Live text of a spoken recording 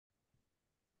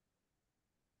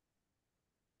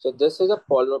So this is a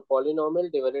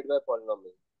polynomial divided by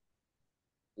polynomial.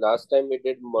 Last time we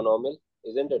did monomial,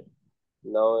 isn't it?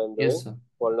 Now I'm Yes, doing sir.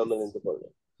 polynomial into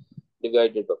polynomial.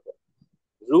 Divided by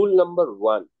polynomial. Rule number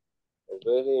one, a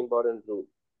very important rule.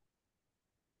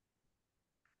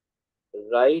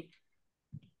 Write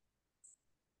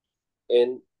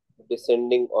in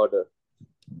descending order.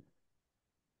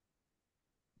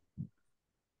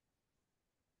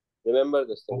 Remember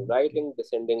this thing, write Okay. in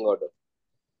descending order.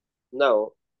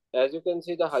 Now, as you can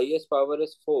see, the highest power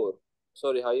is 4.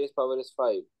 Sorry, highest power is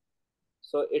 5.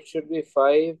 So it should be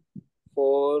 5,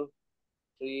 4,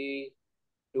 3,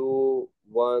 2,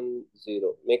 1,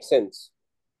 0. Makes sense.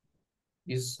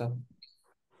 Yes, sir.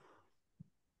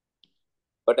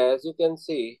 But as you can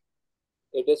see,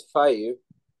 it is 5,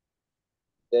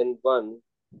 then 1,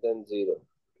 then 0.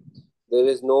 There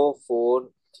is no 4,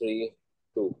 3,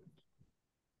 2.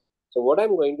 So what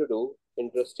I'm going to do,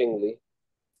 interestingly,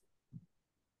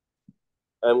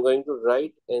 I'm going to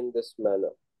write in this manner.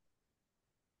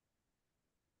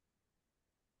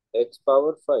 X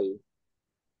power 5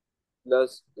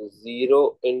 plus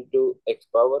 0 into x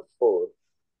power 4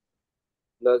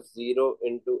 plus 0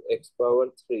 into x power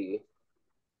 3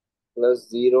 plus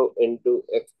 0 into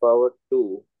x power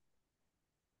 2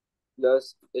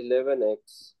 plus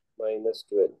 11x minus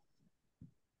 12.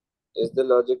 Is the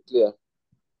logic clear?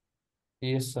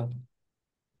 Yes, sir.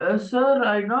 Sir,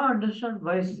 I don't understand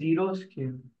why zeros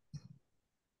came.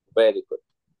 Very good.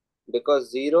 Because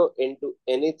 0 into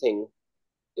anything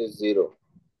is 0.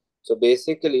 So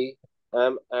basically,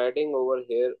 I'm adding over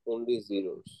here only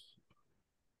zeros.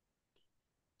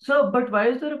 So, but why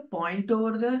is there a point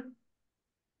over there?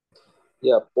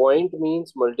 Yeah, point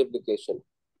means multiplication.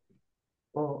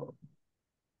 Oh,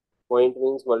 Point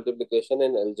means multiplication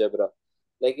in algebra.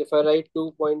 Like if I write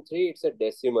 2.3, it's a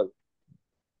decimal.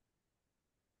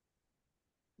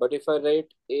 But if I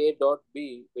write a dot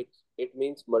b, it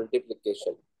means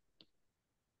multiplication.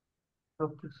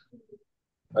 okay.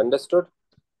 Understood?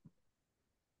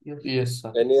 Yes, sir. Yes,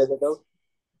 sir. Any other doubt?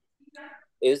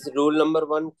 Is rule number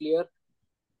one clear?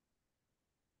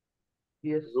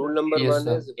 Yes, Rule sir. number Yes, one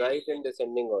sir. is write in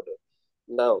descending order.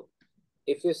 Now,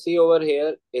 if you see over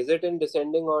here, is it in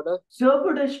descending order? Sir,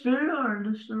 but I still don't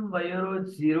understand why you wrote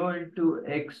 0 into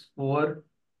x4.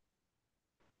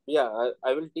 Yeah,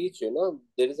 I will teach you. No,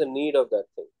 there is a need of that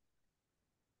thing.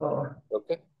 Oh,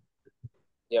 Okay.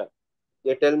 Yeah.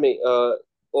 Yeah. Tell me.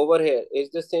 Over here,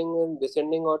 is this thing in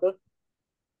descending order?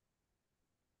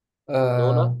 No,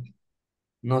 Uh, na.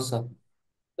 no, sir.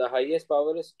 The highest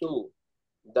power is 2.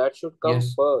 That should come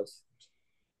Yes. first.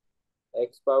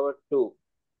 X power 2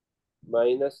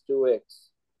 minus 2x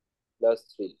plus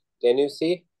 3. Can you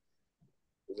see?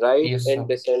 Right Yes, in sir.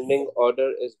 descending order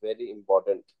is very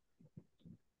important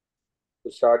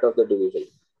to start of the division.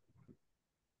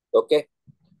 Okay.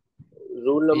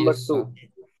 Rule number Yes, sir. 2.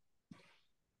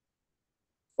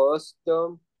 First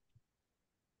term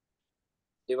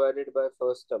divided by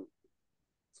first term.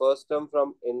 First term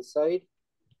from inside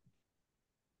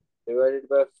divided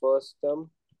by first term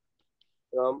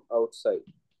from outside.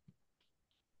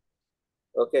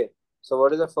 Okay. So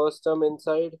what is the first term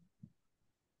inside?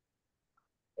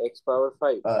 X power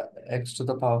 5 X to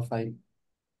the power 5.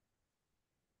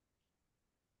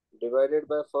 divided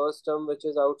by first term which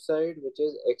is outside, which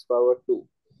is x power 2.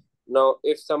 Now,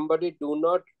 if somebody do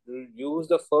not use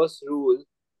the first rule,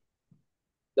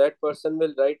 that person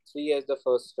will write 3 as the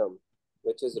first term,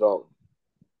 which is wrong.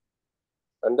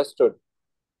 Understood?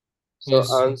 So Yes,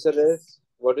 sir. answer is,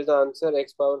 what is the answer?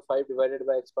 X power 5 divided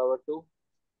by x power 2?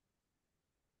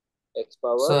 X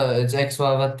power. Sir, it's X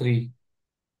power 3.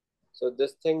 So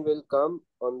this thing will come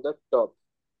on the top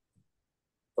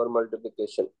for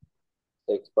multiplication.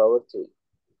 X power 3.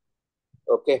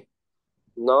 Okay.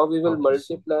 Now we will Okay,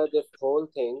 sir. multiply this whole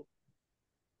thing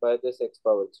by this x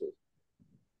power 3.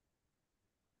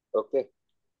 Okay.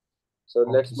 So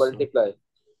let's Okay, sir. multiply.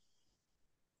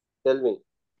 Tell me.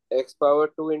 X power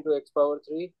 2 into x power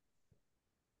 3?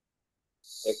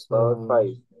 X power So,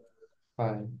 5.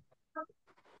 5.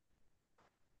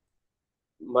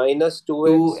 Minus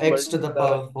 2x 2x to the multiply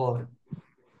power 4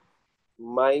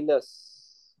 minus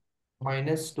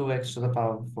minus 2x to the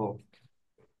power 4.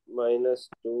 minus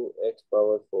 2x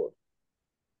power 4.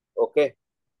 Okay.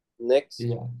 Next,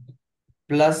 Yeah.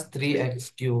 Plus 3 3x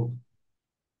cube.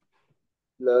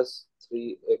 plus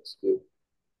 3x cube.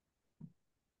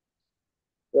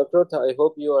 Yakrut, I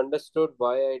hope you understood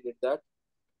why I did that.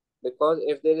 Because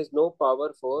if there is no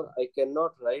power 4, I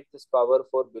cannot write this power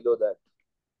 4 below that.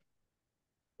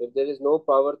 If there is no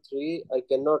power 3, I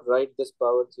cannot write this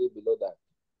power 3 below that.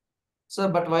 Sir,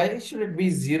 but why should it be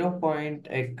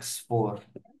 0.x4?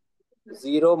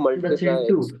 0 That's multiply x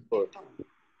into. square.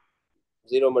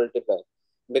 0 multiply.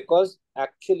 Because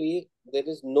actually there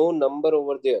is no number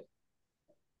over there.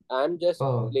 I'm just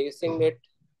Oh, placing it.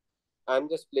 I'm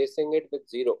just placing it with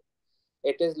 0.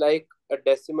 It is like a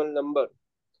decimal number.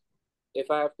 If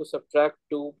I have to subtract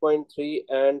 2.3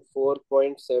 and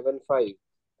 4.75,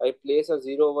 I place a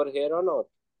 0 over here or not?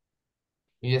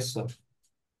 yes, sir.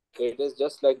 It is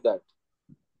just like that.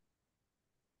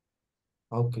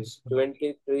 Okay, sir.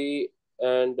 23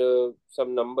 and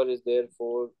some number is there,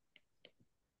 4.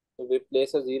 So we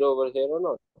place a 0 over here or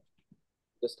not?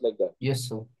 Just like that. Yes,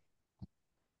 sir.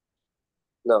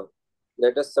 Now,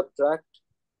 let us subtract.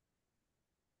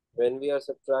 When we are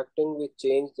subtracting, we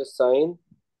change the sign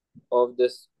of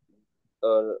this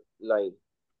line,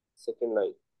 second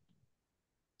line.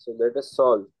 So let us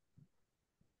solve.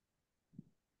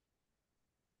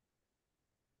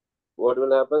 What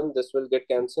will happen? This will get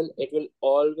cancelled. It will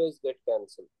always get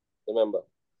cancelled. Remember.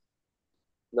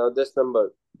 Now this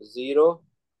number 0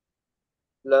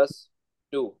 plus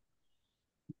 2.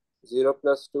 0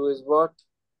 plus 2 is what?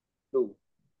 2.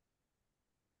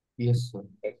 Yes, sir.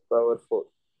 X power 4.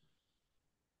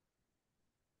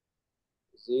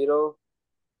 0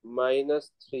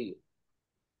 minus 3.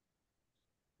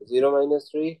 0 minus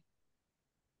 3.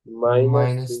 Minus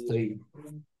Minus 3.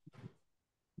 3.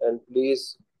 And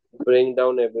please bring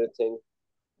down everything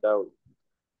down.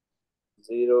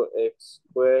 0x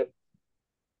square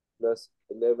plus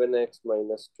 11x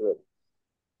minus 12.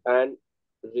 And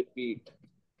repeat.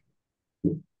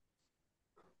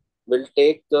 We'll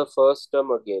take the first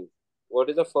term again. What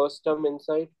is the first term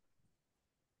inside?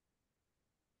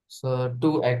 So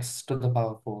 2x to the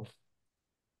power 4.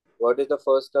 What is the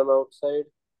first term outside?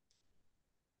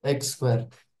 X square.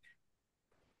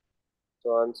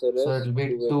 So answer So is it'll be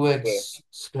 2x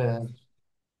square. 2x square.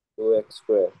 2x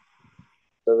square.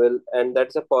 So we'll, and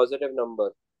that's a positive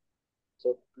number.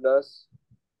 So plus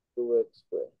 2x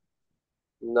square.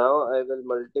 Now I will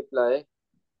multiply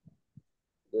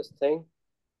this thing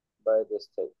by this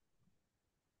thing.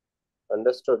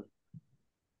 Understood?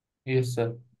 Yes,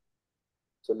 sir.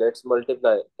 So let's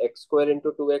multiply x square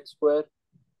into 2x square.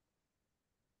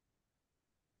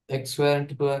 X square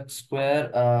into 2x square.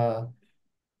 2x power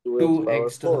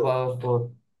 2x to the 4. power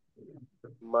 4.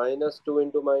 Minus 2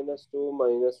 into minus 2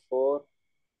 minus 4.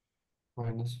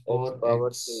 Minus X power 3.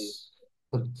 4x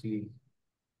to 3.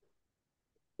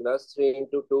 Plus 3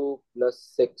 into 2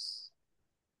 plus 6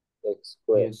 x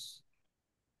square. Yes.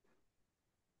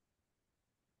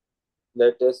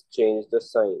 Let us change the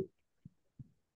sign.